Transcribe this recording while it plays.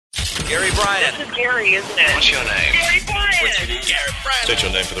Gary Bryan. This is Gary, isn't it? What's your name? Gary Bryan. Gary Bryan. State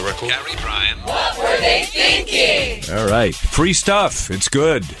your name for the record. Gary Bryan. What were they thinking? All right. Free stuff. It's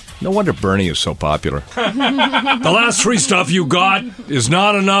good. No wonder Bernie is so popular. The last free stuff you got is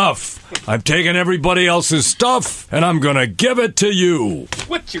not enough. I've taken everybody else's stuff, and I'm going to give it to you.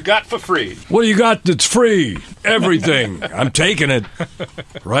 What you got for free? What do you got that's free? Everything. I'm taking it.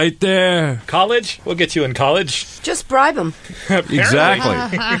 Right there. College? We'll get you in college. Just bribe them.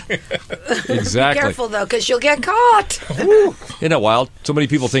 Exactly. Exactly. Careful, though, because you'll get caught. Isn't that wild? So many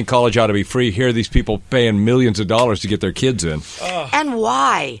people think college ought to be free. Here are these people paying millions of dollars to get their kids in. And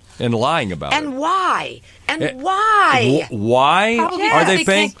why? And lying about it. And why? And why? Why Probably are they they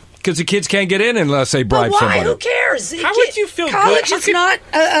paying? can't- Because the kids can't get in unless they bribe But why? somebody. Who cares? How would you feel good? College How is could- not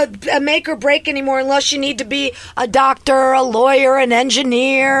a make or break anymore unless you need to be a doctor, a lawyer, an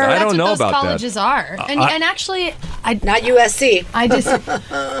engineer. I don't know That's what about those colleges are. And actually, Not USC. I just,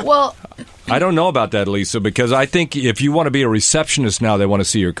 well, I don't know about that, Lisa, because I think if you want to be a receptionist now, they want to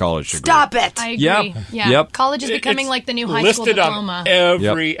see your college degree. Stop it. I agree. Yep. Yeah. Yep. College is becoming It's like the new high school listed diploma. on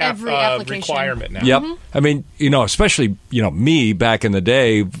every Every application. requirement now. Yep. I mean, especially, me back in the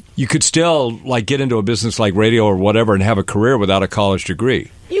day, you could still get into a business like radio or whatever and have a career without a college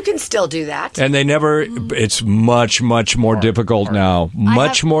degree. You can still do that. And they never, it's much, much more difficult now.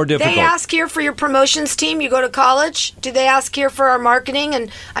 Much more difficult. They ask here for your promotions team. You go to college. Do they ask here for our marketing? And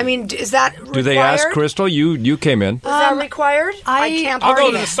I mean, is that required? Do they ask, Crystal? You came in. Is that required? I can't. I'll go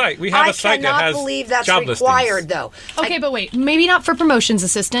party to the it. site. We have a site that I has cannot believe that's job listings. required, though. Okay, but wait. Maybe not for promotions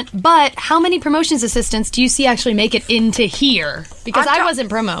assistant, but how many promotions assistants do you see actually make it into here? Because I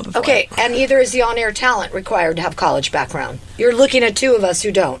wasn't promo before. Okay, and neither is the on-air talent required to have college background. You're looking at two of us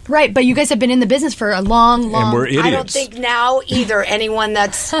who don't. Right, but you guys have been in the business for a long And we're idiots. I don't think now either anyone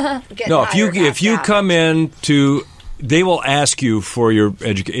that's getting No, if you hired has to have come in to, they will ask you for your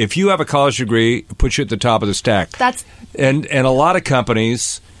education. If you have a college degree, it puts you at the top of the stack. That's and a lot of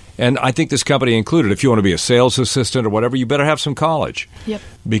companies, and I think this company included, if you want to be a sales assistant or whatever, you better have some college. Yep.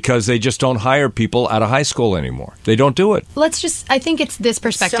 Because they just don't hire people out of high school anymore. They don't do it. I think it's this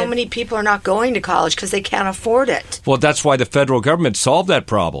perspective. So many people are not going to college because they can't afford it. Well, that's why the federal government solved that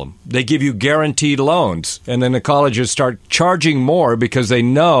problem. They give you guaranteed loans, and then the colleges start charging more because they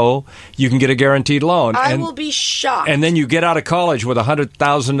know you can get a guaranteed loan. I will be shocked. And then you get out of college with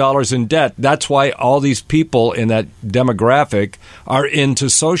 $100,000 in debt. That's why all these people in that demographic are into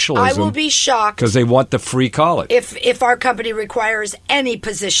socialism. I will be shocked because they want the free college. if our company requires any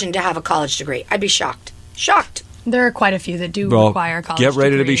position to have a college degree. I'd be shocked. Shocked. There are quite a few that do Well, require a college get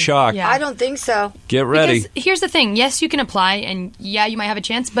ready to degree. be shocked. Yeah. I don't think so. Get ready. Because here's the thing. Yes, you can apply, and yeah, you might have a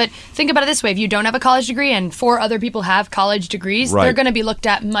chance, but think about it this way. If you don't have a college degree and 4 other people have college degrees, Right. they're going to be looked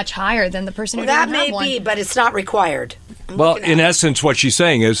at much higher than the person Well, who that doesn't may have one. be, but it's not required. I'm Well, looking at in it. essence, what she's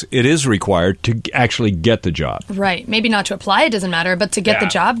saying is it is required to actually get the job. Right. Maybe not to apply, it doesn't matter, but to get the Yeah.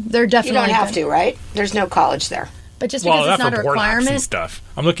 job, they're You definitely don't have gonna- to, right? There's no college there. But just Well, because not it's not for a board ops and requirement. stuff.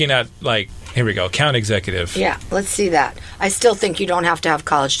 I'm looking at here we go, account executive. Yeah, let's see that. I still think you don't have to have a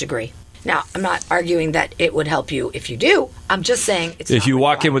college degree. Now, I'm not arguing that it would help you if you do. I'm just saying it's If not you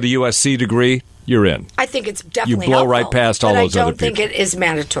walk in required. with a USC degree, you're in. I think it's definitely blow helpful, right past all but those I other don't think people. it is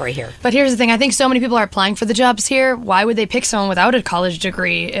mandatory here. But here's the thing. I think so many people are applying for the jobs here. Why would they pick someone without a college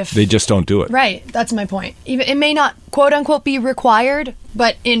degree if... They just don't do it. Right. That's my point. Even it may not, quote unquote, be required,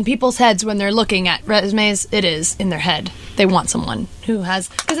 but in people's heads when they're looking at resumes, it is in their head. They want someone who has...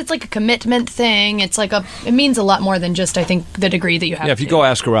 Because it's like a commitment thing. It's like it means a lot more than just, I think, the degree that you have. Yeah, if you to. go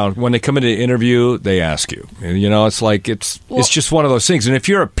ask around, when they come in to interview, they ask you. And, it's like, it's just one of those things. And if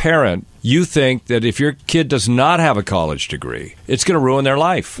you're a parent, you think that if your kid does not have a college degree, it's going to ruin their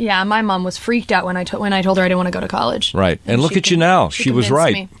life. Yeah, my mom was freaked out when I told her I didn't want to go to college. Right. And look she at you now. She was convinced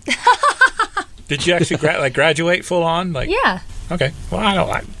right. me. Did you actually graduate full on? Yeah. Okay. Well,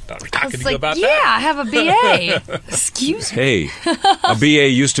 I thought we were I talking was to you like, about yeah, that. I have a BA. Excuse me. Hey, a BA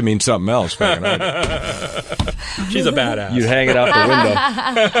used to mean something else back in our day. She's a badass. You'd hang it out the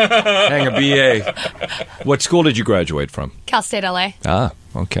window. Hang a BA. What school did you graduate from? Cal State LA. Ah,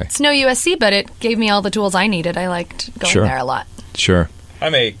 okay. It's no USC, but it gave me all the tools I needed. I liked going Sure. there a lot. Sure.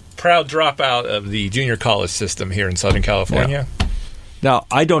 I'm a proud dropout of the junior college system here in Southern California. Now,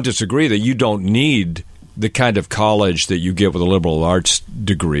 I don't disagree that you don't need the kind of college that you get with a liberal arts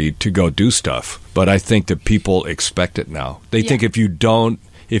degree to go do stuff. But I think that people expect it now. They think if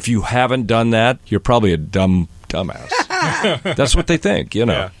you haven't done that, you're probably a dumbass. That's what they think,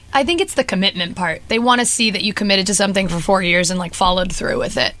 Yeah. I think it's the commitment part. They want to see that you committed to something for 4 years and like followed through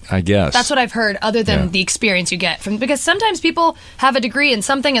with it. I guess. That's what I've heard, other than the experience you get from, because sometimes people have a degree in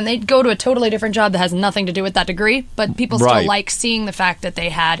something and they go to a totally different job that has nothing to do with that degree, but people still like seeing the fact that they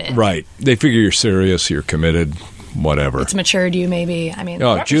had it. Right. They figure you're serious, you're committed, whatever. It's matured you, maybe. I mean,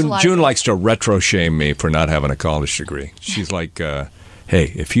 June likes to retro shame me for not having a college degree. She's like, hey,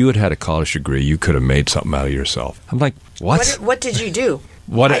 if you had a college degree, you could have made something out of yourself. I'm like, what? What did you do?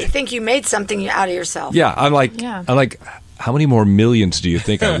 I think you made something out of yourself. Yeah, I'm like, how many more millions do you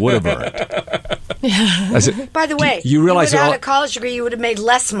think I would have earned? I said, by the way, you realize without a college degree, you would have made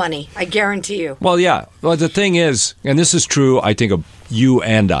less money. I guarantee you. Well, yeah. Well, the thing is, and this is true, I think, of you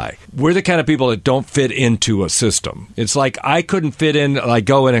and I. We're the kind of people that don't fit into a system. It's like I couldn't fit in, like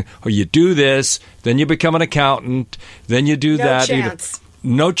go in and, you do this, then you become an accountant, then you do that.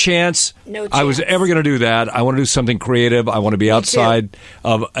 No chance. I was ever going to do that. I want to do something creative. I want to be outside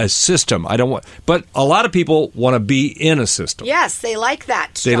of a system. I don't want. But a lot of people want to be in a system. Yes, they like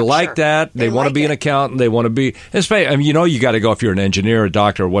that structure. They like that. They want to be an accountant. They want to be. I mean, you got to go if you're an engineer, a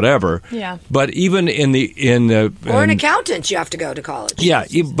doctor, whatever. Yeah. But even in the or an accountant, you have to go to college. Yeah,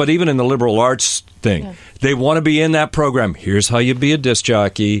 but even in the liberal arts thing, they want to be in that program. Here's how you be a disc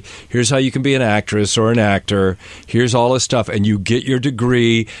jockey. Here's how you can be an actress or an actor. Here's all this stuff, and you get your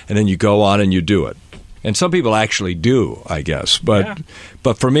degree, and then you go on and you do it. And some people actually do, I guess. But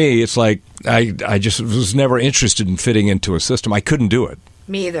for me, it's like I just was never interested in fitting into a system. I couldn't do it.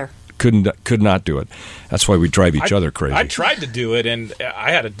 Me either. Could not do it. That's why we drive each other crazy. I tried to do it, and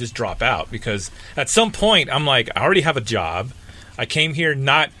I had to just drop out because at some point I'm like, I already have a job. I came here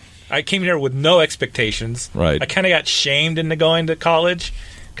with no expectations. Right. I kind of got shamed into going to college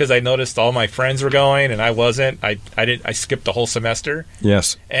because I noticed all my friends were going and I wasn't. I skipped the whole semester.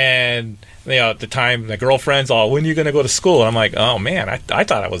 Yes. And at the time, my girlfriend's all, when are you going to go to school? And I'm like, oh man, I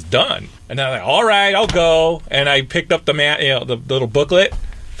thought I was done. And then I'm like, all right, I'll go. And I picked up the little booklet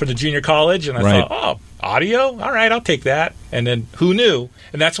for the junior college, and I thought, oh, audio? All right, I'll take that. And then who knew?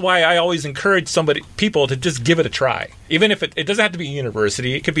 And that's why I always encourage people to just give it a try. Even if it doesn't have to be a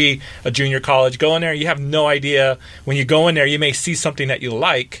university. It could be a junior college. Go in there. You have no idea. When you go in there, you may see something that you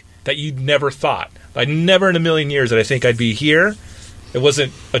like that you never thought. I never in a million years that I think I'd be here. It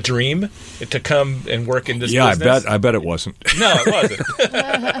wasn't a dream to come and work in this business. I bet it wasn't. No, it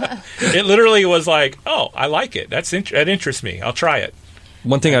wasn't. It literally was like, oh, I like it. That interests me. I'll try it.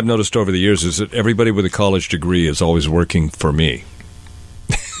 One thing I've noticed over the years is that everybody with a college degree is always working for me.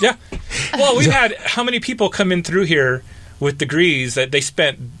 Yeah. Well, we've had how many people come in through here with degrees that they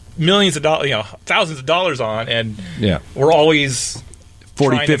spent millions of dollars, thousands of dollars on, and we're always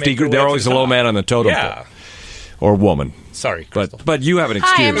 40, 50. They're always the low man on the totem pole. Or woman. Sorry, but you have an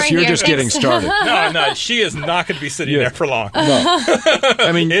excuse. You're just getting started. No, she is not going to be sitting there for long. No.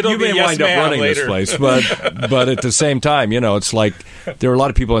 I mean, you may wind up running later. this place, but at the same time, it's like there are a lot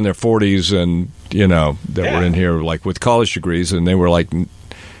of people in their 40s and that were in here like with college degrees, and they were like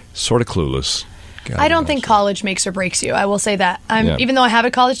sort of clueless. I don't think college makes or breaks you. I will say that. Even though I have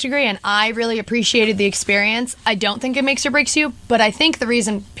a college degree and I really appreciated the experience, I don't think it makes or breaks you. But I think the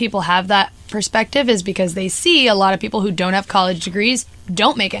reason people have that perspective is because they see a lot of people who don't have college degrees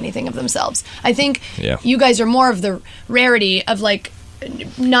don't make anything of themselves. I think you guys are more of the rarity of like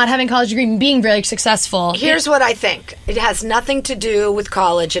not having a college degree and being very successful. Here's what I think. It has nothing to do with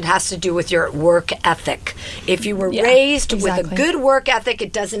college. It has to do with your work ethic. If you were raised with a good work ethic,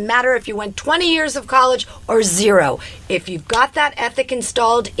 it doesn't matter if you went 20 years of college or 0. If you've got that ethic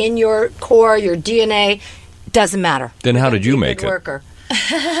installed in your core, your DNA, doesn't matter. Then how did you make it? Worker.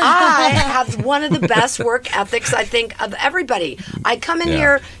 I have one of the best work ethics, I think, of everybody. I come in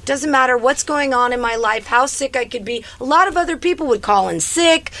here, doesn't matter what's going on in my life, how sick I could be. A lot of other people would call in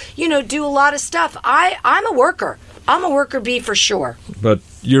sick, do a lot of stuff. I'm a worker. I'm a worker bee for sure. But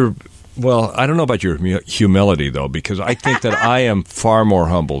well, I don't know about your humility, though, because I think that I am far more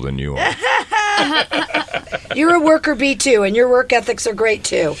humble than you are. You're a worker bee, too, and your work ethics are great,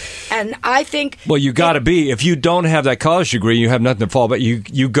 too. And I think... Well, you got to be. If you don't have that college degree, you have nothing to fall, but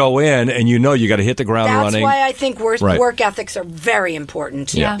you go in and you got to hit the ground running. That's why I think work ethics are very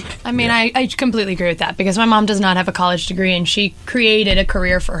important. Yeah. I mean, I completely agree with that because my mom does not have a college degree and she created a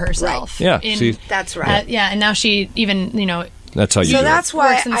career for herself. Right. Yeah, see? That's right. And now she even, That's how you do it. So that's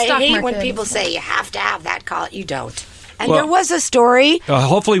why I hate when market. People say you have to have that college. You don't. And there was a story.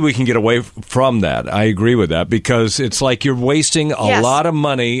 Hopefully we can get away from that. I agree with that because it's like you're wasting a lot of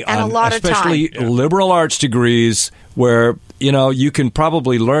money and on a lot especially of time. Liberal arts degrees where, you can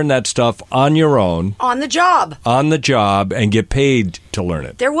probably learn that stuff on your own. On the job. And get paid to learn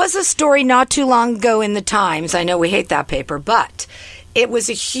it. There was a story not too long ago in the Times. I know we hate that paper, but it was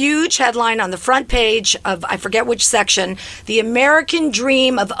a huge headline on the front page of, I forget which section, the American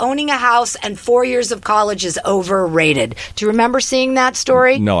dream of owning a house and 4 years of college is overrated. Do you remember seeing that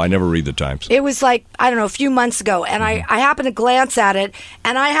story? No, I never read the Times. It was like, I don't know, a few months ago, and I happened to glance at it,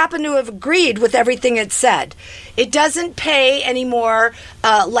 and I happen to have agreed with everything it said. It doesn't pay anymore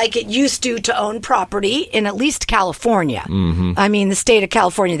like it used to own property in at least California. I mean, the state of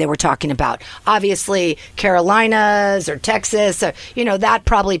California they were talking about. Obviously, Carolinas or Texas, or, that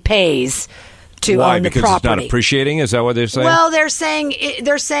probably pays to Why? own the Because property. it's not appreciating? Is that what they're saying? Well, they're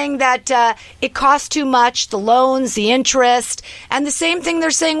saying that it costs too much, the loans, the interest, and the same thing they're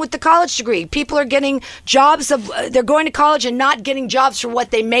saying with the college degree. People are getting jobs they're going to college and not getting jobs for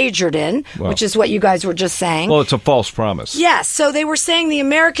what they majored in, which is what you guys were just saying. Well, it's a false promise. Yes, so they were saying the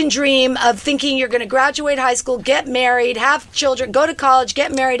American dream of thinking you're going to graduate high school, get married, have children, go to college,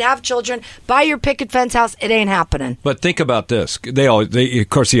 get married, have children, buy your picket fence house. It ain't happening. But think about this. Of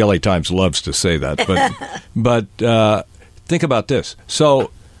course, the LA Times loves to say that, but think about this.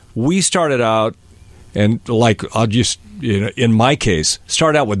 So we started out, and I'll just, in my case,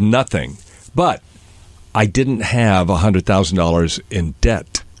 start out with nothing, but I didn't have $100,000 in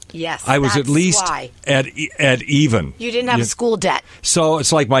debt. Yes, I was that's at least why. at even. You didn't have school debt. So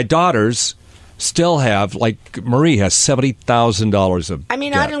it's like my daughters still have, like Marie has $70,000 of I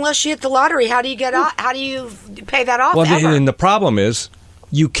mean, debt. not unless you hit the lottery. How do you pay that off? Well, ever? and the problem is,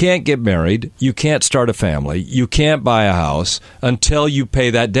 you can't get married, you can't start a family, you can't buy a house until you pay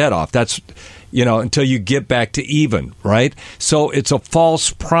that debt off. That's, until you get back to even, right? So it's a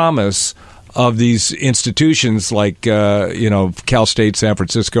false promise of these institutions like, Cal State, San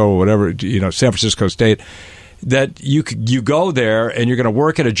Francisco, or whatever, San Francisco State, that you go there and you're going to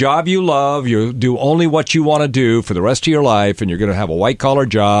work at a job you love, you do only what you want to do for the rest of your life, and you're going to have a white-collar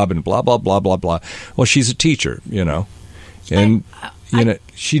job and blah, blah, blah, blah, blah. Well, she's a teacher, and...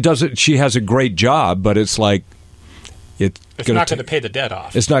 she does it. She has a great job, but it's like it's not going to pay the debt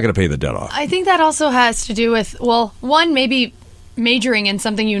off. It's not going to pay the debt off. I think that also has to do with, one, maybe majoring in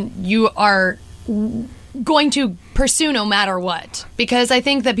something you are going to pursue no matter what. Because I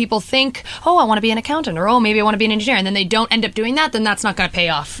think that people think, I want to be an accountant, or maybe I want to be an engineer, and then they don't end up doing that, then that's not going to pay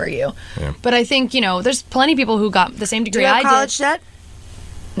off for you. Yeah. But I think, there's plenty of people who got the same degree Do you I have college debt?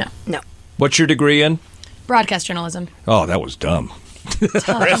 No. What's your degree in? Broadcast journalism. Oh, that was dumb.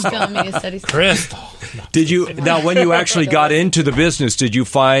 Crystal. Did you now when you actually got into the business, did you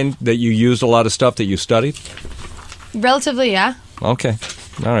find that you used a lot of stuff that you studied? Relatively, yeah. Okay.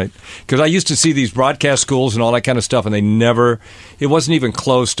 All right. Because I used to see these broadcast schools and all that kind of stuff, and it wasn't even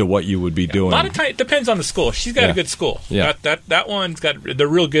close to what you would be doing. A lot of times, it depends on the school. She's got a good school. Yeah. That one's they're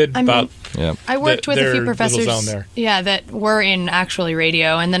real good about. Yeah. I worked with a few professors there. that were in actually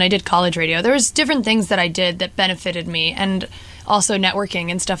radio, and then I did college radio. There was different things that I did that benefited me, and also networking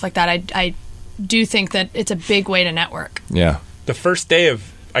and stuff like that. I do think that it's a big way to network. Yeah. The first day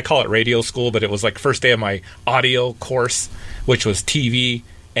of, I call it radio school, but it was like first day of my audio course, which was TV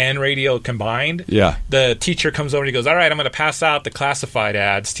and radio combined. Yeah. The teacher comes over and he goes, all right, I'm going to pass out the classified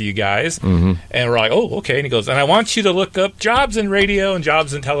ads to you guys. Mm-hmm. And we're like, oh, okay. And he goes, and I want you to look up jobs in radio and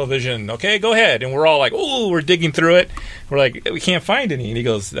jobs in television. Okay, go ahead. And we're all like, oh, we're digging through it. We're like, we can't find any. And he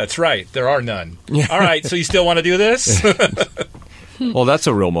goes, that's right. There are none. Yeah. All right. So you still want to do this? Well, that's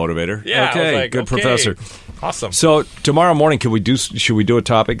a real motivator. Yeah. Okay. Good professor. Awesome. So tomorrow morning, should we do a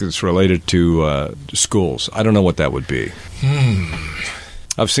topic that's related to schools? I don't know what that would be.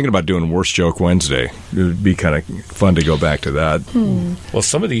 I was thinking about doing Worst Joke Wednesday. It would be kind of fun to go back to that. Well,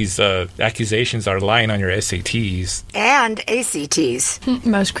 some of these accusations are lying on your SATs. And ACTs.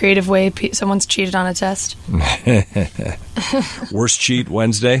 Most creative way someone's cheated on a test. Worst Cheat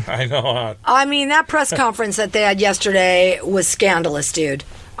Wednesday? I know. I mean, that press conference that they had yesterday was scandalous, dude.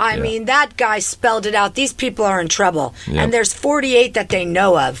 I mean, that guy spelled it out. These people are in trouble. Yep. And there's 48 that they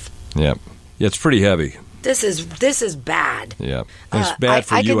know of. Yep. Yeah, it's pretty heavy. This is bad. Yeah. It's bad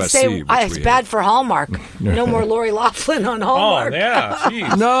for I can USC. say it's bad for Hallmark. No more Lori Loughlin on Hallmark. Oh, yeah.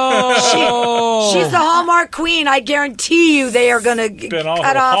 Jeez. No. She's the Hallmark queen. I guarantee you they are going to Spend all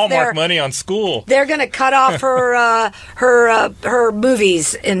cut her off Hallmark money on school. They're going to cut off her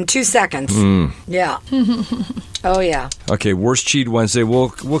movies in 2 seconds. Yeah. Oh, yeah. Okay, Worst Cheat Wednesday. We'll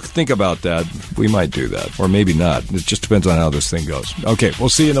think about that. We might do that. Or maybe not. It just depends on how this thing goes. Okay, we'll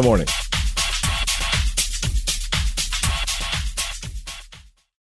see you in the morning.